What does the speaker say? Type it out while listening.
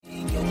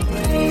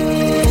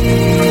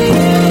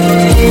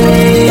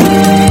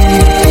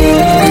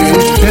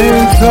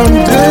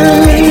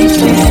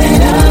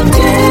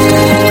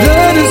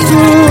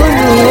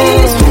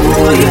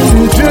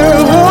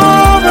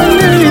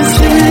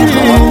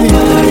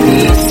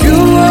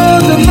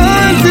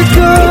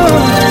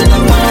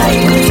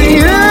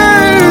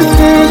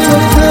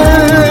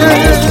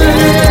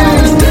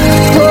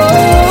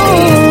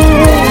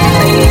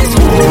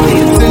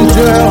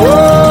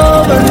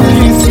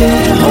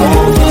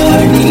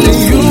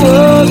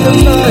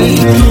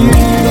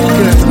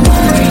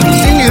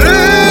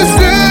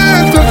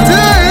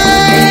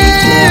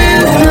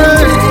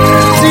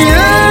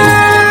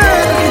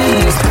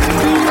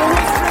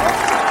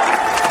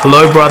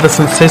Hello, brothers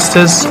and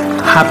sisters.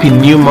 Happy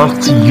new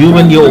month to you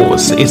and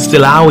yours. It's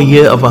still our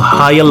year of a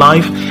higher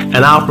life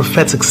and our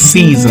prophetic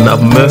season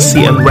of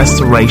mercy and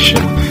restoration.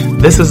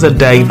 This is a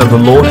day that the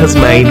Lord has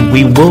made.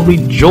 We will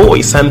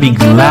rejoice and be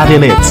glad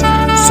in it.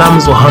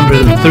 Psalms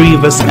 103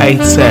 verse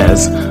 8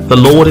 says, "The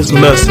Lord is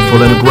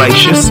merciful and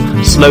gracious,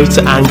 slow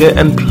to anger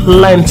and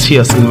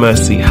plenteous in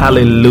mercy."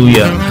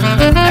 Hallelujah.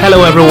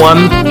 Hello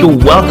everyone, you're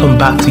welcome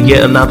back to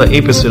yet another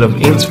episode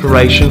of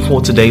Inspiration for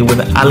Today with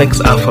Alex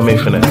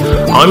Afamifene.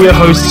 I'm your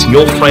host,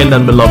 your friend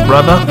and beloved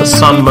brother, the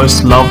son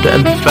most loved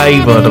and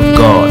favored of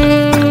God.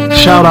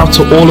 Shout out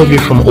to all of you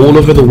from all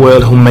over the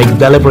world who make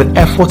deliberate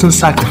effort and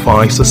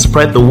sacrifice to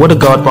spread the word of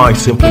God by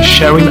simply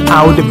sharing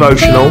our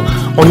devotional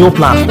on your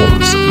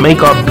platforms. May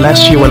God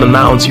bless you and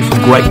announce you for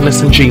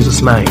greatness in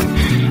Jesus' name.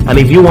 And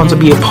if you want to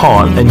be a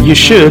part, and you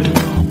should,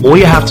 all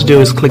you have to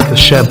do is click the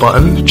share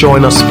button,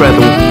 join us spread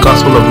the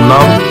gospel of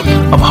love,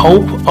 of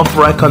hope, of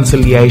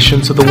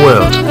reconciliation to the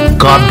world.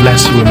 God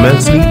bless you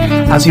immensely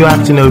as you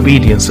act in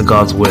obedience to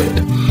God's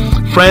word.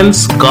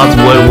 Friends, God's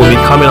word will be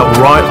coming up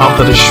right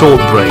after the short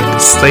break.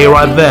 Stay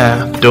right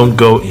there, don't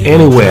go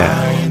anywhere.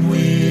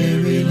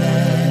 Weary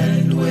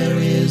land where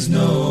is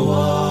no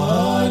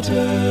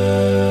water,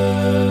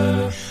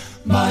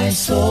 my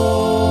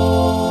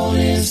soul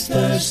is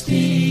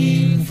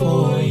thirsting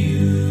for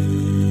you.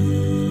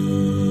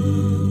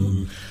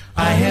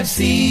 I have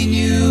seen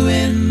you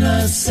in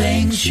the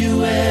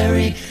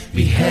sanctuary,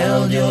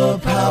 beheld your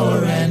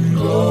power and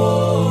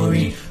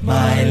glory.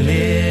 My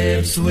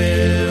lips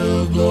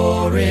will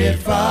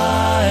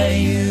glorify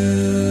you.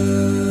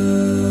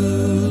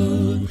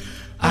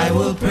 I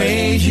will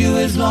praise you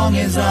as long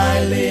as I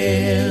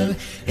live.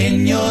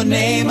 In your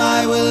name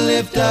I will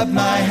lift up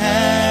my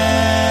hands.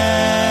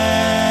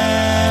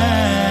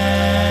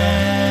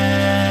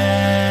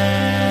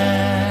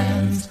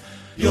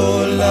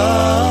 Your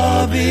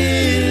love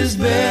is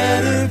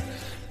better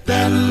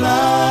than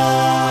life.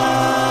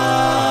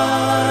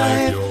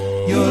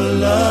 Your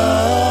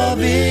love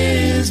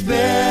is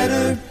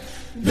better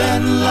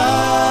than life.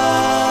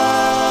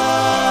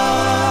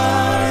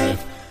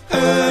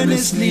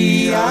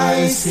 Earnestly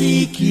I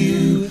seek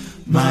you.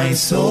 My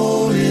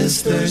soul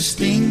is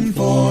thirsting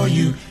for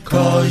you,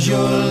 'cause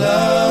your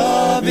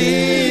love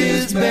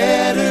is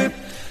better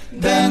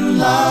than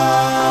life.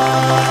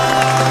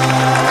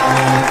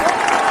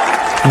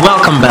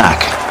 Welcome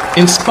back.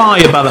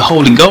 Inspired by the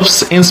Holy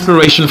Ghost,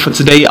 Inspiration for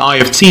Today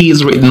IFT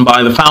is written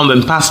by the founder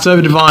and pastor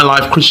of Divine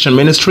Life Christian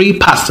Ministry,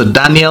 Pastor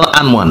Daniel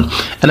Anwan,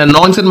 an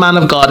anointed man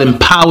of God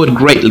empowered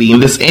greatly in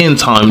this end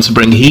time to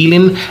bring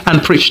healing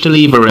and preach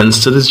deliverance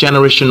to this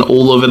generation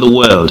all over the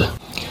world.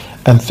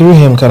 And through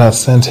him God has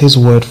sent his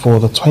word for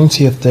the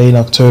 20th day in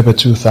October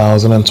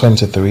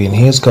 2023, and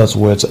here's God's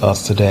word to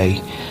us today.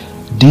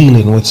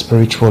 Dealing with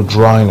spiritual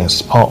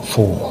dryness, part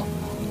 4.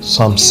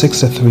 Psalm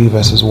 63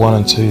 verses 1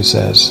 and 2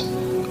 says,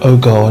 O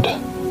God,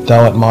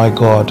 thou art my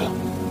God,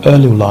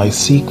 early will I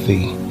seek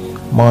thee.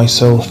 My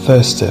soul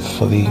thirsteth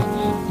for thee,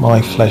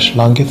 my flesh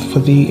longeth for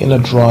thee in a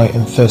dry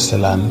and thirsty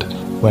land,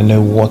 where no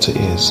water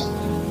is,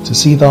 to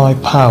see thy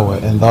power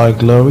and thy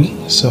glory,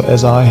 so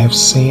as I have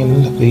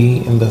seen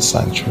thee in the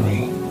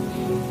sanctuary.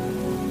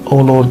 O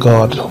Lord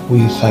God,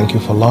 we thank you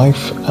for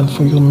life and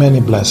for your many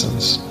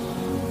blessings.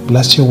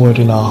 Bless your word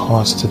in our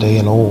hearts today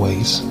and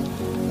always,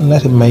 and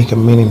let it make a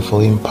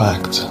meaningful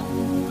impact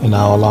in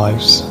our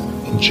lives.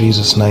 In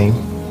Jesus' name,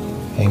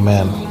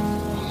 amen.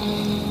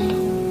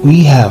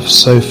 We have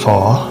so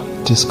far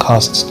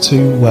discussed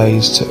 2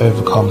 ways to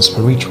overcome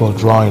spiritual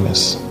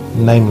dryness,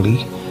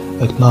 namely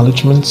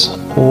acknowledgement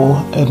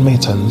or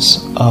admittance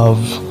of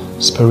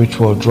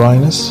spiritual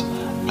dryness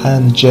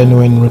and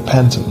genuine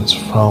repentance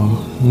from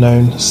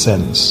known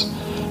sins.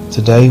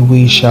 Today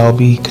we shall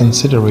be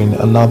considering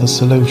another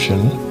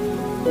solution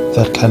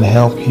that can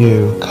help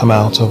you come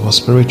out of a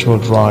spiritual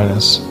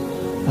dryness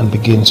and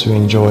begin to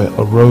enjoy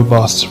a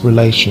robust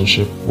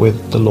relationship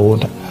with the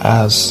Lord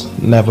as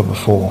never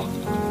before.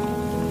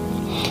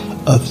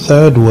 A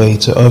third way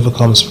to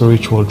overcome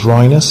spiritual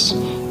dryness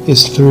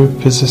is through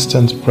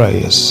persistent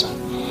prayers.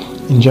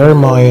 In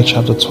Jeremiah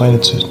chapter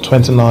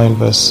 29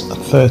 verse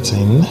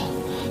 13,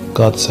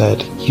 God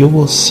said, "You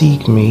will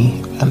seek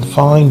me and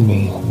find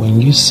me when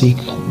you seek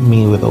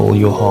me with all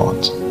your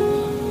heart."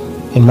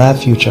 In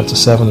Matthew chapter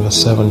 7 verse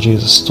 7,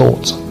 Jesus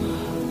taught,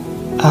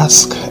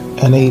 "Ask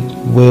and it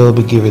will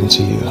be given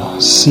to you.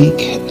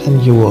 Seek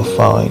and you will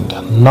find.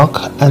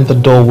 Knock and the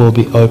door will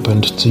be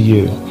opened to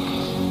you."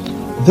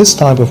 This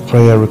type of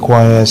prayer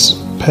requires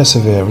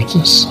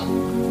perseverance,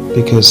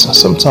 because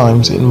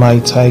sometimes it may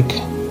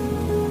take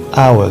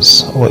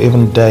hours or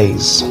even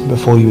days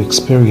before you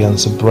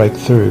experience a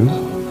breakthrough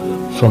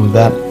from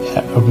that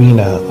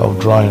arena of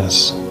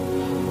dryness.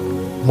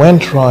 When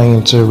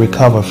trying to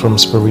recover from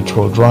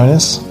spiritual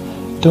dryness,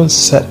 don't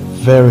set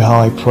very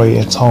high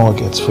prayer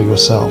targets for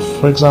yourself.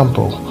 For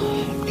example,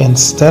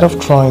 instead of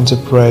trying to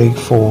pray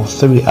for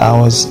 3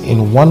 hours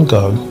in one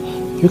go,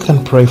 you can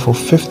pray for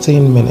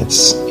 15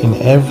 minutes in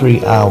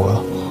every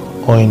hour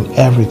or in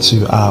every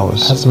 2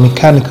 hours. As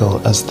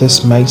mechanical as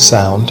this may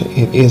sound,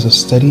 it is a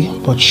steady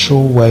but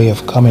sure way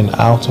of coming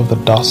out of the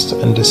dust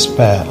and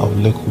despair of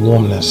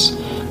lukewarmness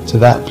to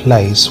that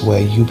place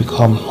where you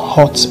become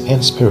hot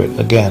in spirit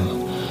again.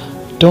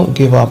 Don't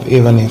give up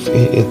even if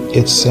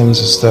it seems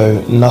as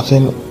though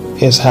nothing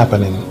is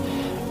happening,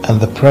 and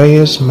the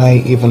prayers may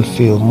even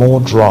feel more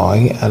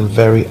dry and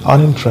very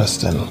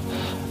uninteresting.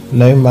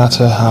 No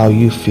matter how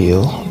you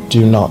feel,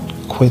 do not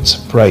quit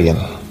praying.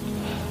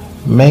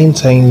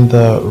 Maintain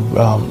the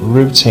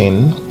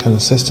routine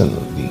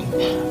consistently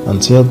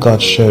until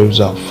God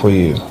shows up for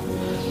you.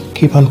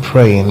 Keep on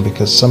praying,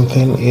 because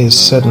something is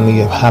certainly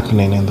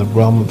happening in the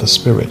realm of the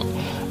spirit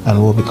and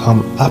will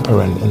become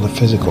apparent in the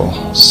physical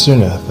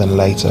sooner than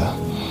later.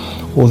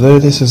 Although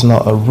this is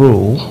not a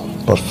rule,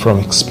 but from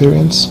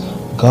experience,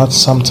 God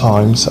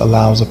sometimes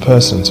allows a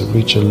person to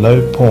reach a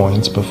low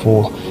point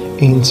before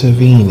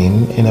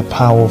intervening in a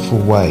powerful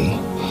way.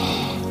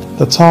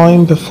 The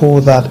time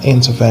before that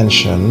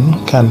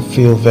intervention can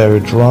feel very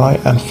dry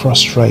and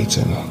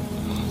frustrating.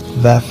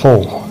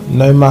 Therefore,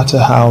 no matter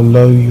how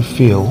low you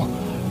feel,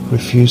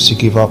 refuse to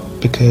give up,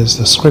 because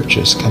the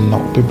scriptures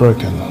cannot be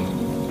broken.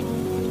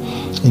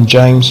 In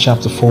James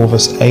chapter 4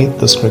 verse 8,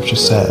 the scripture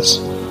says,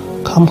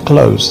 "Come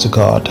close to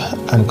God,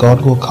 and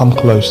God will come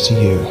close to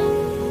you."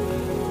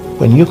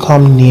 When you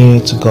come near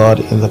to God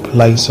in the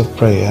place of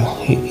prayer,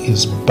 He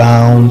is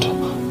bound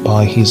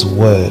by His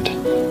word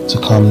to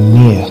come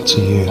near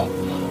to you,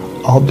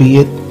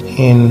 albeit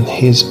in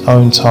His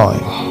own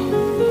time.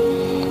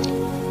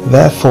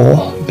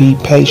 Therefore, be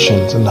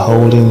patient and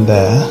hold in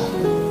there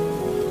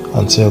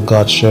until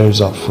God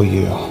shows up for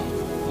you.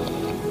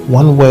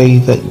 One way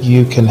that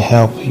you can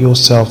help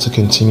yourself to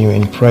continue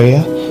in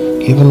prayer,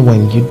 even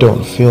when you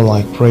don't feel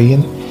like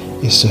praying,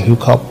 is to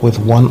hook up with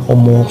one or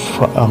more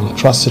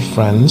trusted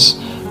friends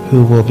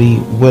who will be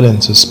willing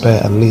to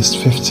spare at least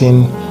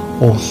 15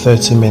 or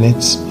 30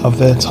 minutes of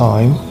their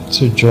time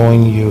to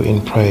join you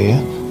in prayer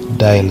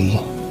daily.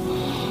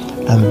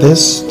 And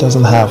this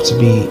doesn't have to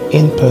be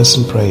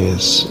in-person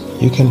prayers.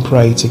 You can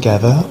pray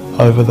together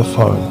over the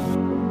phone.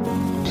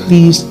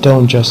 Please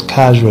don't just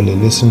casually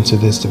listen to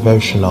this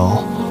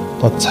devotional,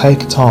 but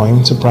take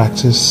time to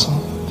practice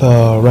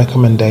the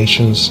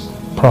recommendations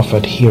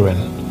Prophet herein.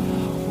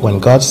 When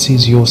God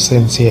sees your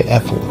sincere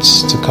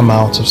efforts to come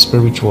out of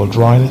spiritual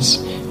dryness,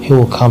 He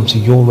will come to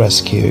your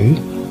rescue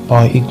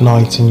by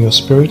igniting your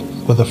spirit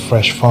with the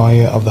fresh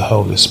fire of the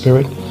Holy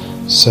Spirit,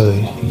 so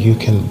you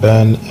can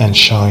burn and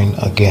shine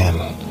again.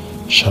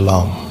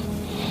 Shalom.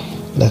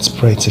 Let's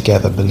pray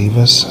together,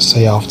 believers.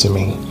 Say after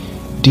me.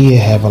 Dear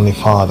Heavenly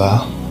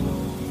Father,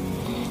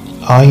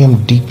 I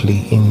am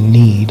deeply in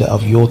need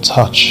of your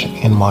touch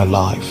in my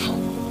life.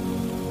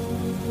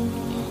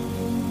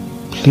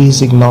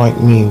 Please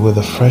ignite me with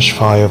the fresh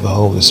fire of the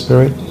Holy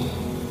Spirit,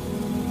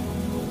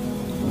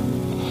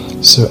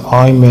 so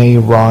I may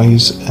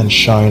rise and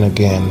shine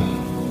again.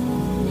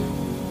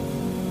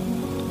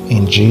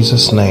 In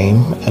Jesus'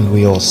 name, and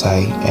we all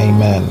say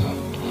Amen.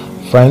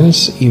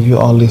 Friends, if you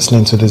are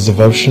listening to this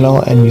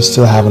devotional and you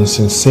still haven't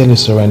sincerely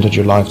surrendered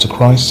your life to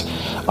Christ,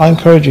 I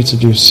encourage you to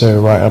do so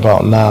right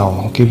about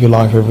now. Give your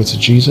life over to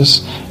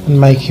Jesus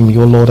and make Him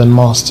your Lord and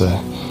Master.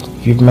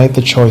 If you've made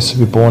the choice to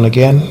be born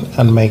again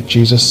and make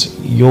Jesus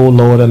your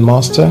Lord and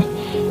Master,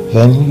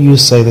 then you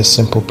say this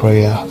simple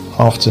prayer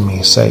after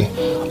me. Say,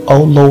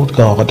 "O Lord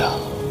God,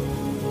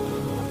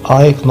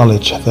 I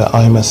acknowledge that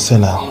I am a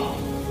sinner.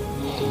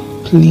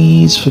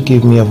 Please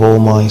forgive me of all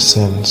my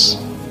sins.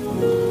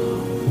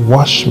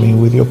 Wash me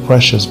with your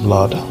precious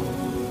blood.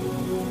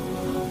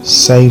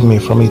 Save me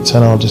from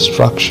eternal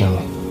destruction.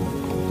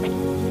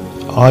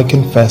 I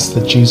confess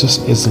that Jesus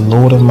is the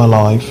Lord of my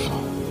life,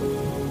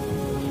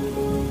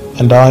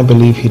 and I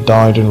believe He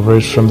died and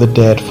rose from the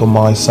dead for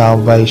my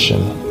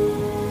salvation.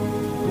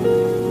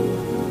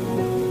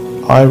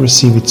 I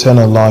receive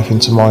eternal life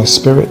into my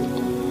spirit.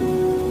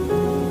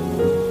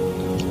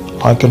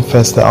 I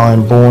confess that I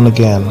am born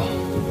again.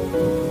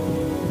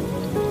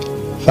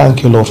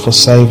 Thank you, Lord, for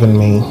saving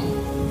me.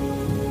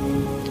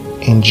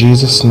 In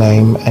Jesus'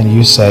 name," and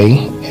you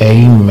say,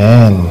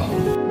 Amen.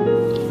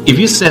 If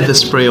you said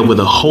this prayer with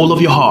the whole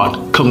of your heart,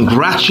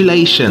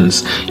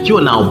 congratulations! You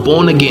are now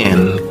born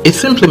again. It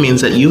simply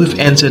means that you have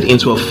entered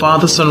into a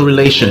father-son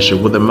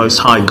relationship with the Most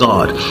High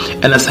God.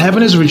 And as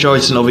heaven is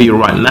rejoicing over you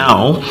right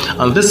now,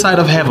 on this side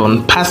of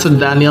heaven, Pastor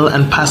Daniel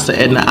and Pastor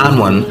Edna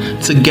Anwan,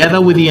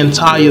 together with the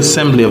entire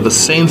assembly of the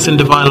Saints in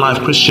Divine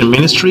Life Christian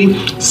Ministry,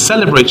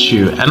 celebrate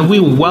you, and we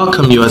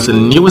welcome you as the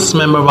newest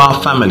member of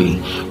our family.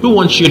 We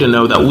want you to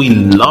know that we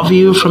love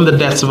you from the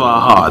depths of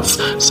our hearts.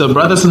 So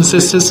brothers and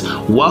sisters,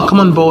 welcome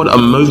on board a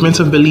movement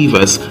of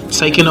believers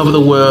taking over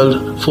the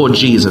world for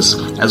Jesus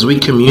as we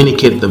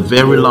communicate the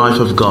very life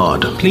of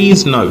God.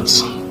 Please note,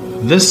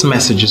 this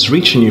message is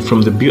reaching you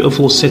from the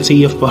beautiful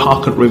city of Port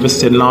Harcourt, Rivers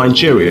State,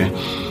 Nigeria.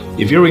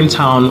 If you're in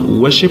town,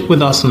 worship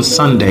with us on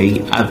Sunday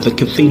at the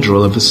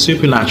Cathedral of the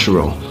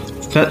Supernatural,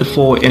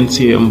 34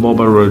 NTA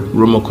Mboba Road,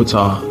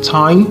 Rumokuta.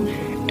 Time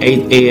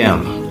 8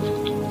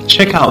 a.m.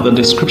 Check out the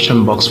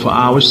description box for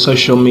our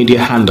social media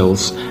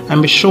handles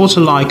and be sure to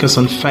like us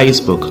on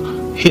Facebook.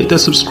 Hit the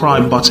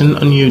subscribe button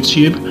on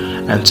YouTube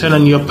and turn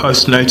on your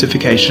post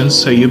notifications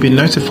so you'll be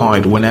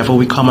notified whenever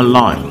we come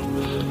online.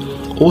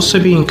 Also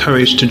be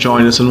encouraged to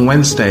join us on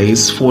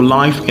Wednesdays for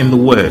Life in the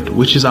Word,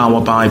 which is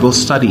our Bible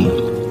study.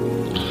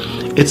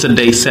 It's a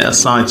day set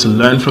aside to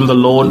learn from the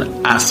Lord,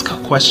 ask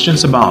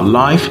questions about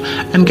life,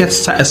 and get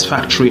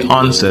satisfactory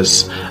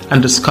answers,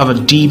 and discover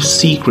deep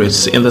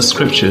secrets in the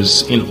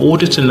scriptures in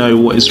order to know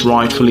what is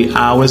rightfully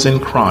ours in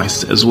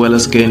Christ, as well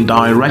as gain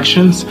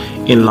directions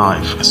in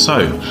life.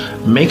 So,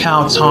 make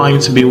our time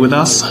to be with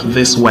us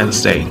this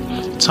Wednesday.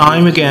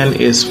 Time again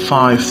is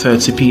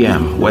 5:30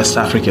 p.m. West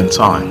African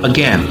time.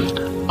 Again,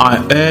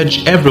 I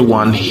urge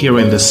everyone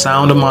hearing the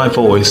sound of my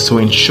voice to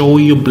ensure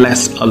you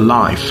bless a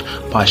life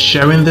by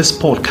sharing this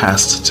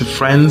podcast to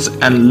friends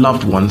and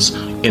loved ones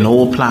in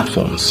all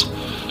platforms.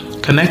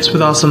 Connect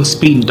with us on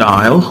speed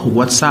dial,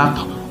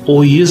 WhatsApp,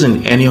 or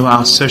using any of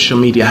our social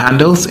media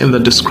handles in the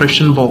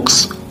description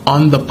box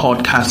on the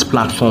podcast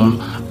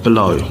platform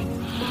below.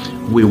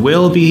 We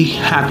will be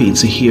happy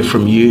to hear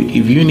from you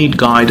if you need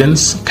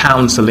guidance,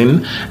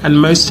 counseling, and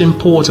most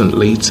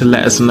importantly, to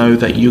let us know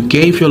that you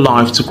gave your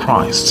life to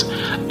Christ.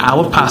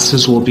 Our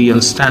pastors will be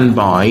on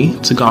standby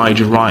to guide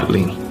you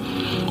rightly.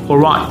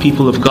 Alright,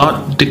 people of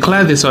God,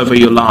 declare this over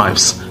your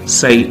lives.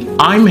 Say,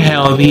 I'm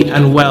healthy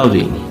and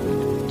wealthy.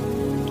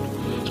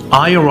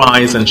 I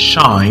arise and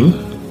shine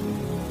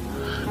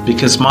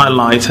because my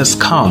light has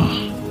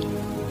come.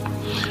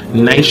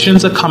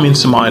 Nations are coming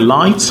to my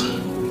light,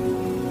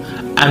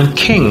 and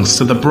kings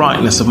to the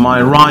brightness of my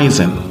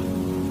rising.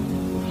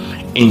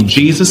 In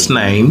Jesus'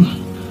 name,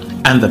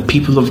 and the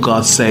people of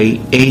God say,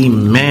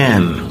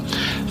 Amen.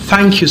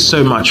 Thank you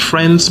so much,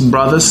 friends,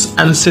 brothers,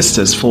 and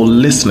sisters, for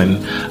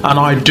listening, and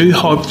I do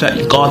hope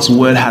that God's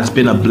word has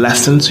been a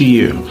blessing to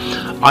you.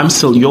 I'm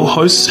still your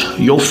host,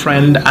 your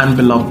friend, and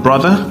beloved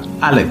brother,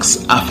 Alex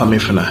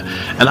Afamifuna,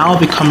 and I'll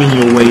be coming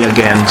your way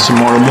again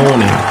tomorrow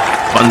morning.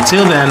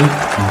 Until then,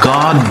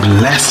 God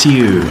bless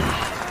you.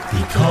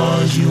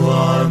 Because you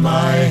are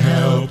my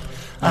help,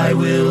 I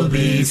will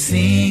be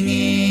singing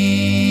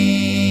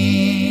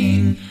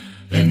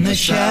in the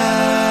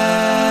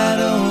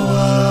shadow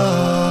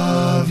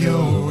of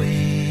your wing.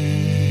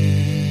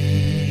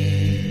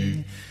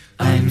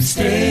 I'm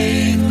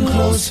staying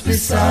close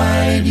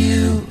beside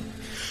you,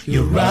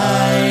 your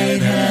right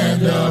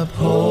hand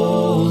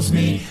upholds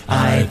me.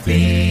 I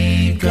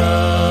think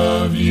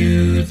of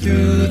you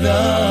through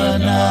the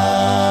night.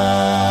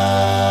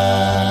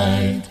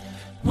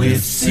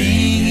 With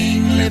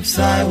singing lips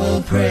I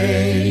will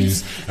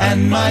praise,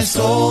 and my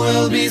soul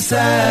will be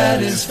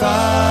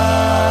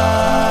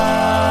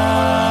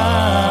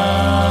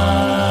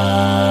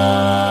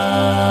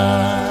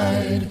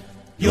satisfied.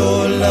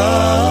 Your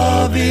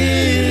love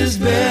is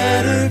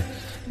better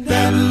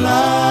than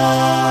life.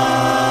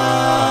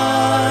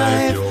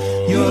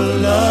 Your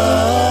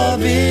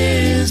love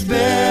is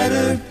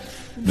better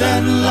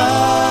than life.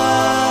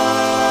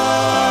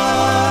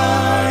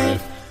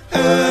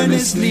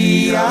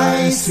 Earnestly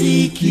I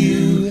seek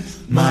you,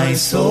 my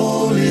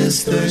soul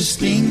is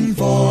thirsting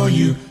for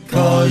you,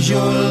 'cause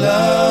your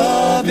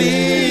love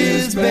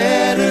is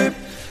better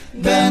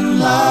than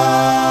life.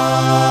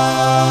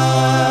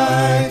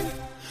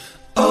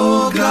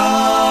 Oh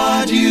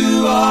God,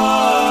 you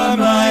are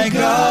my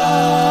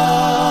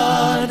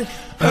God.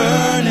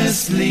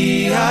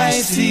 Earnestly I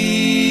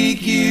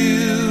seek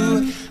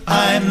you,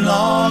 I'm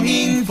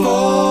longing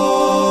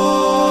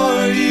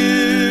for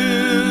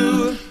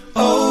you.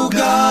 Oh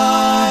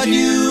God,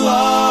 you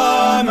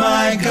are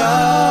my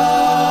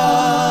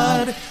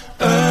God.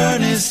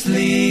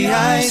 Earnestly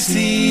I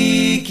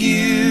seek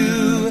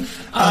you,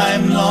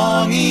 I'm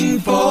longing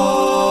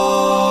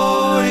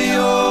for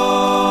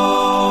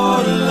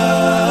your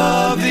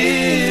love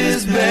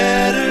is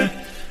better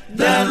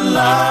than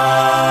life.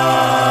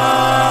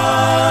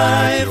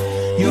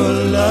 Your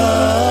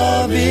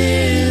love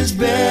is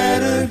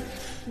better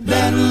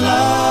than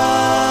life.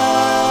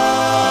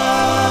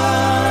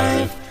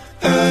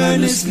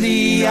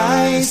 Earnestly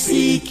I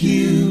seek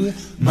you,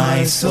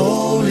 my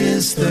soul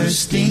is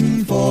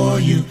thirsting for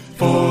you,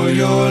 for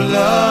your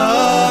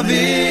love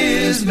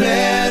is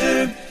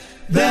better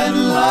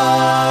than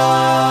life.